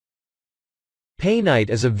Painite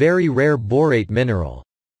is a very rare borate mineral.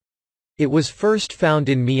 It was first found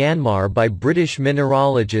in Myanmar by British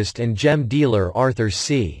mineralogist and gem dealer Arthur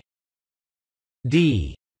C.D.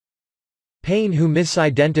 Paine, who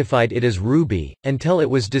misidentified it as ruby, until it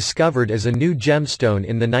was discovered as a new gemstone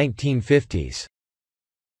in the 1950s.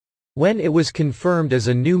 When it was confirmed as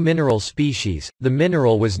a new mineral species, the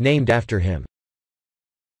mineral was named after him.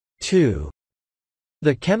 2.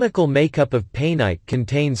 The chemical makeup of painite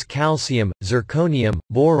contains calcium, zirconium,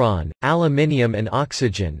 boron, aluminium and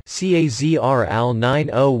oxygen CaZr Al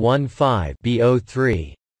 9015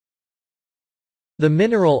 BO3. The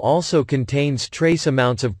mineral also contains trace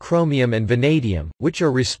amounts of chromium and vanadium, which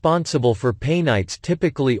are responsible for painite's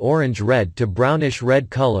typically orange-red to brownish-red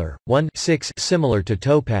color, 1-6 similar to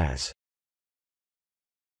topaz.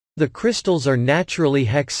 The crystals are naturally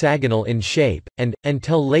hexagonal in shape, and,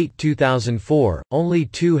 until late 2004, only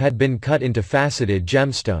two had been cut into faceted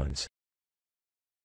gemstones.